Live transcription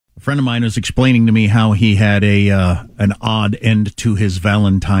friend of mine was explaining to me how he had an odd end to his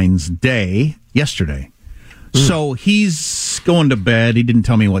Valentine's Day yesterday. So he's going to bed. He didn't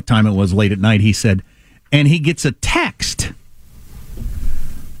tell me what time it was, late at night, he said. And he gets a text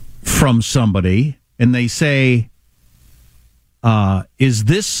from somebody, and they say, is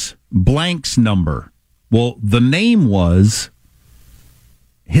this blank's number? Well, the name was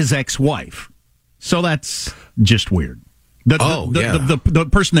his ex-wife. So that's just weird. The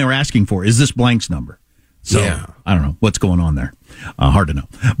person they were asking for, is this blank's number? So I don't know what's going on there. Hard to know.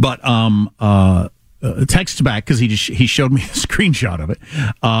 But text back, because he showed me a screenshot of it.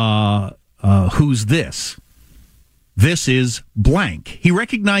 Who's this? This is blank. He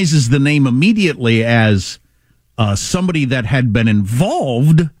recognizes the name immediately as somebody that had been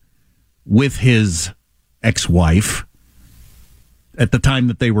involved with his ex-wife at the time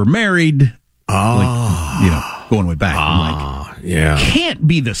that they were married. Going way back. Can't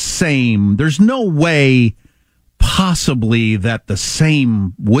be the same. There's no way possibly that the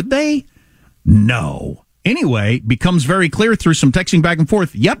same, would they? No. Anyway, becomes very clear through some texting back and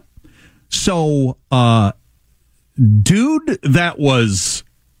forth. Yep. So, dude that was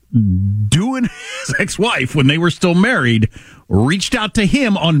doing his ex-wife when they were still married reached out to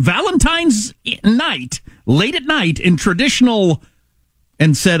him on Valentine's night, late at night, in traditional,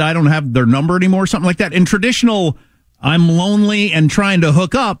 and said, I don't have their number anymore, something like that. In traditional, I'm lonely and trying to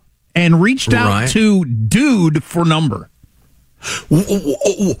hook up, and reached out to dude for number.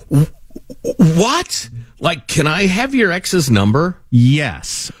 What? Like, can I have your ex's number?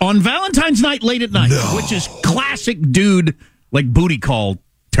 Yes. On Valentine's night, late at night, which is classic dude, like booty call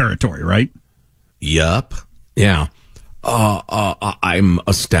territory, right? Yup. Yeah. I'm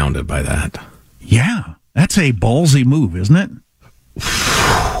astounded by that. Yeah. That's a ballsy move, isn't it?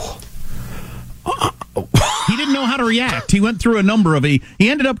 He didn't know how to react. He went through a number of he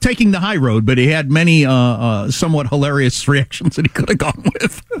ended up taking the high road, but he had many somewhat hilarious reactions that he could have gone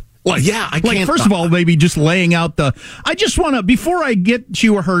with. First of all, maybe just laying out I just want to, before I get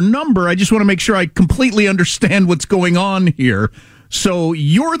you her number, I just want to make sure I completely understand what's going on here. So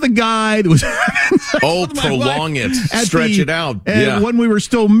you're the guy that was prolong it, stretch it out. When we were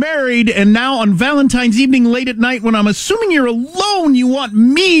still married, and now on Valentine's evening, late at night, when I'm assuming you're alone, you want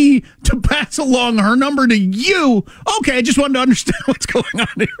me to pass along her number to you. Okay, I just wanted to understand what's going on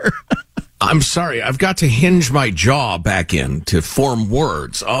here. I'm sorry, I've got to hinge my jaw back in to form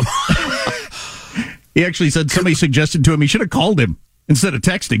words. He actually said somebody suggested to him he should have called him instead of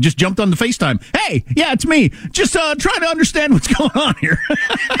texting. Just jumped on the FaceTime. Hey, yeah, it's me. Just trying to understand what's going on here.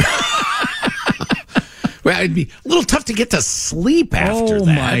 Well, it'd be a little tough to get to sleep after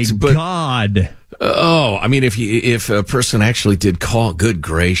that. Oh, my God. I mean, if a person actually did call, good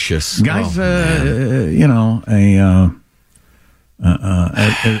gracious. Guys, as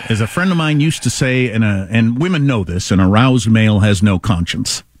a friend of mine used to say, and women know this, an aroused male has no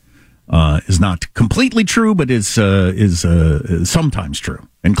conscience. Is not completely true, but is sometimes true.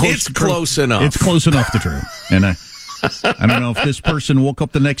 And close enough. It's close enough to true. And I don't know if this person woke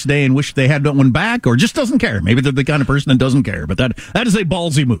up the next day and wished they had that one back, or just doesn't care. Maybe they're the kind of person that doesn't care. But that is a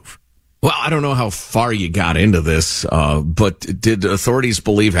ballsy move. Well, I don't know how far you got into this, but did authorities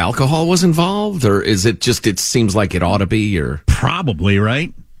believe alcohol was involved, or is it just, it seems like it ought to be, or? Probably,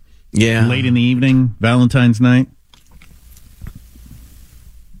 right? Yeah. Late in the evening, Valentine's night.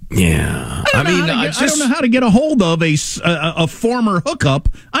 Yeah. I don't know how to get a hold of a former hookup.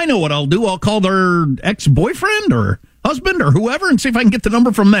 I know what I'll do. I'll call their ex-boyfriend or husband or whoever and see if I can get the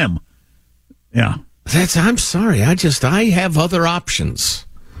number from them. Yeah. I'm sorry. I have other options.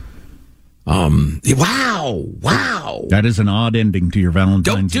 Wow. That is an odd ending to your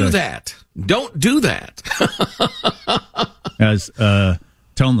Valentine's Day. Don't do that. As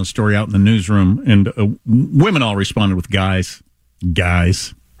telling the story out in the newsroom, and women all responded with guys.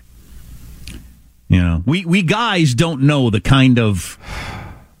 You know, we guys don't know the kind of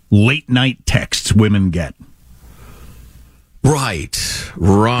late night texts women get. Right. If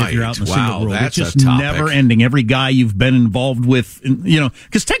you're out in the single world, that's it's just never ending. Every guy you've been involved with,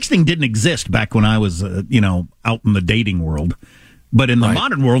 because texting didn't exist back when I was, out in the dating world. But in the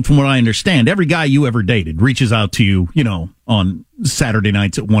modern world, from what I understand, every guy you ever dated reaches out to you, on Saturday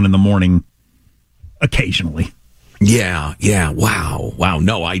nights at 1 a.m, occasionally. Yeah. Wow.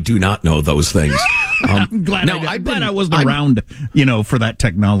 No, I do not know those things. I'm glad I wasn't around, for that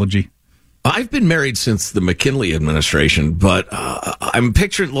technology. I've been married since the McKinley administration, but I'm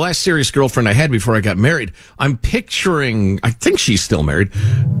picturing the last serious girlfriend I had before I got married. I'm picturing, I think she's still married,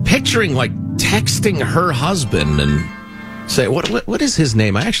 picturing like texting her husband and say, what is his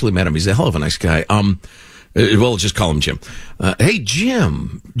name? I actually met him. He's a hell of a nice guy. We'll just call him Jim. Hey,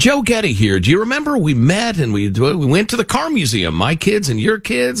 Jim. Joe Getty here. Do you remember we met and we went to the car museum, my kids and your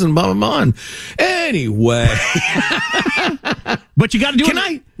kids and blah, blah, blah. And anyway. But you got to do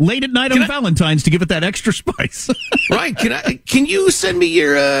it late at night on Valentine's to give it that extra spice. Right. Can you send me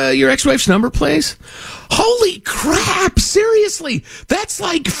your ex-wife's number, please? Holy crap. Seriously. That's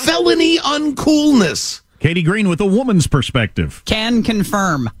like felony uncoolness. Katie Green with a woman's perspective. Can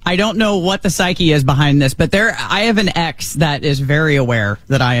confirm. I don't know what the psyche is behind this, but I have an ex that is very aware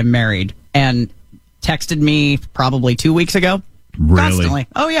that I am married and texted me probably 2 weeks ago. Really? Constantly.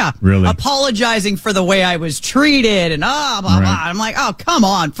 Oh, yeah. Really? Apologizing for the way I was treated and blah, blah, blah. I'm like, oh, come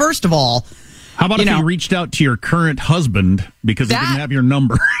on. First of all, how about if you reached out to your current husband because he didn't have your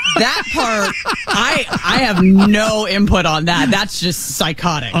number? That part, I have no input on that. That's just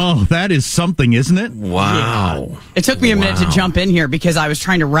psychotic. Oh, that is something, isn't it? Wow. Yeah. It took me a minute to jump in here because I was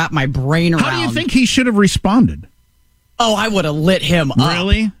trying to wrap my brain around. How do you think he should have responded? Oh, I would have lit him up.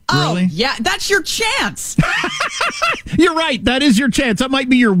 Really? Oh, really? yeah, that's your chance. You're right. That is your chance. That might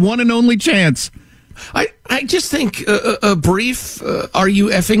be your one and only chance. I just think a brief, are you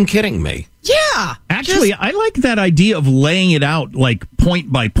effing kidding me? Yeah. Actually, I like that idea of laying it out like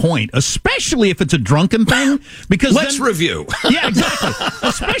point by point, especially if it's a drunken thing. Because let's review. Yeah, exactly.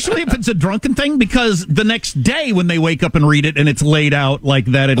 Especially if it's a drunken thing, because the next day when they wake up and read it and it's laid out like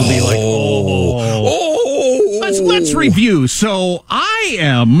that, it'll be like, Let's review. So I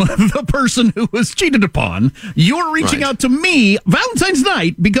am the person who was cheated upon. You're reaching out to me Valentine's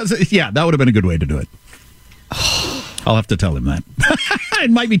night because, that would have been a good way to do it. I'll have to tell him that.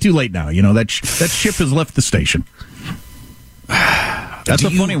 It might be too late now. That ship has left the station. That's a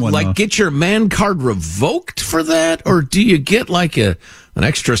funny one. Like, get your man card revoked for that, or do you get like an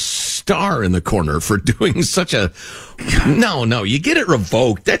extra star in the corner for doing such a? No, you get it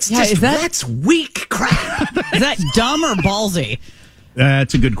revoked. That's weak crap. Is that dumb or ballsy?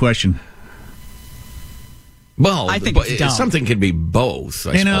 That's a good question. Well, I think it's dumb. Something could be both,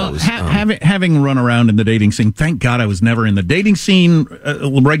 I suppose. Having run around in the dating scene, thank God I was never in the dating scene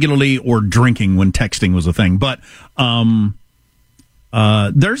regularly or drinking when texting was a thing. But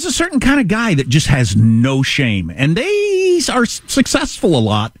there's a certain kind of guy that just has no shame. And they are successful a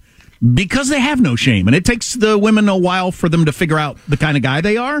lot because they have no shame. And it takes the women a while for them to figure out the kind of guy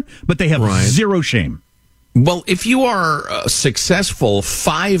they are, but they have zero shame. Well, if you are successful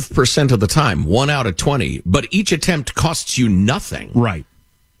 5% of the time, 1 out of 20, but each attempt costs you nothing. Right.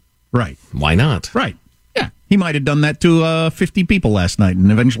 Why not? Right. Yeah. He might have done that to 50 people last night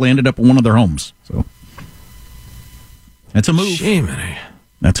and eventually ended up in one of their homes. So that's a move. Jiminy.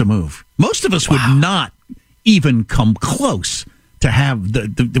 That's a move. Most of us would not even come close to have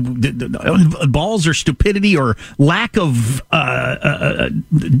the balls or stupidity or lack of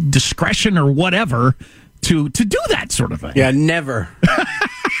discretion or whatever to do that sort of thing. Yeah, never.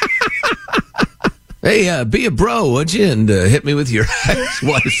 Hey, be a bro, would you? And hit me with your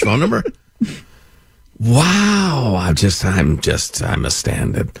ex-wife's phone number. Wow, I'm astounded.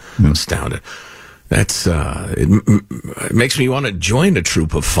 That's it makes me want to join a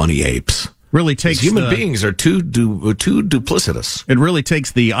troop of funny apes. Really takes human beings are too duplicitous. It really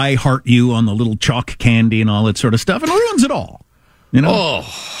takes the "I heart you" on the little chalk candy and all that sort of stuff and ruins it all.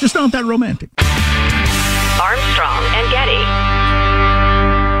 Just not that romantic. Armstrong and Getty.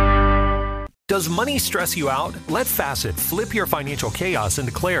 Does money stress you out? Let Facet flip your financial chaos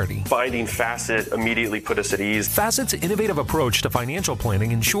into clarity. Finding Facet immediately put us at ease. Facet's innovative approach to financial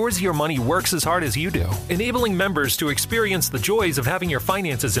planning ensures your money works as hard as you do, enabling members to experience the joys of having your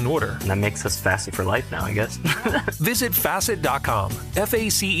finances in order. That makes us Facet for life now, I guess. Visit Facet.com,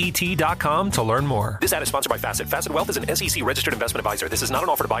 FACET.com to learn more. This ad is sponsored by Facet. Facet Wealth is an SEC registered investment advisor. This is not an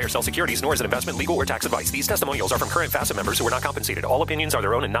offer to buy or sell securities, nor is it investment, legal, or tax advice. These testimonials are from current Facet members who are not compensated. All opinions are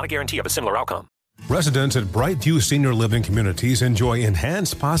their own and not a guarantee of a similar outcome. Residents at Brightview Senior Living Communities enjoy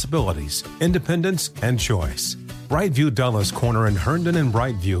enhanced possibilities, independence, and choice. Brightview Dulles Corner in Herndon and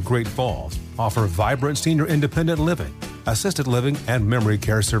Brightview, Great Falls, offer vibrant senior independent living, assisted living, and memory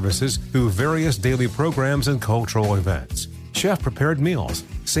care services through various daily programs and cultural events. Chef-prepared meals,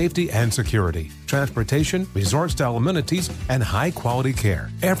 safety and security, transportation, resort-style amenities, and high-quality care.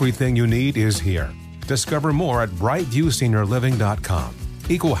 Everything you need is here. Discover more at brightviewseniorliving.com.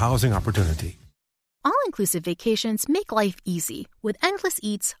 Equal housing opportunity. All-inclusive vacations make life easy with endless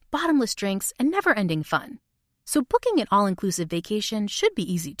eats, bottomless drinks, and never-ending fun. So booking an all-inclusive vacation should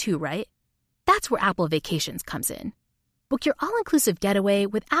be easy too, right? That's where Apple Vacations comes in. Book your all-inclusive getaway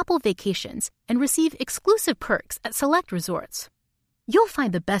with Apple Vacations and receive exclusive perks at select resorts. You'll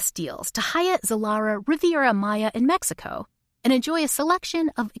find the best deals to Hyatt Zilara Riviera Maya in Mexico, and enjoy a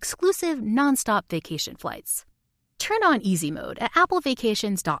selection of exclusive nonstop vacation flights. Turn on easy mode at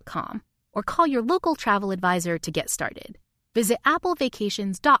applevacations.com or call your local travel advisor to get started. Visit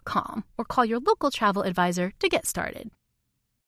applevacations.com or call your local travel advisor to get started.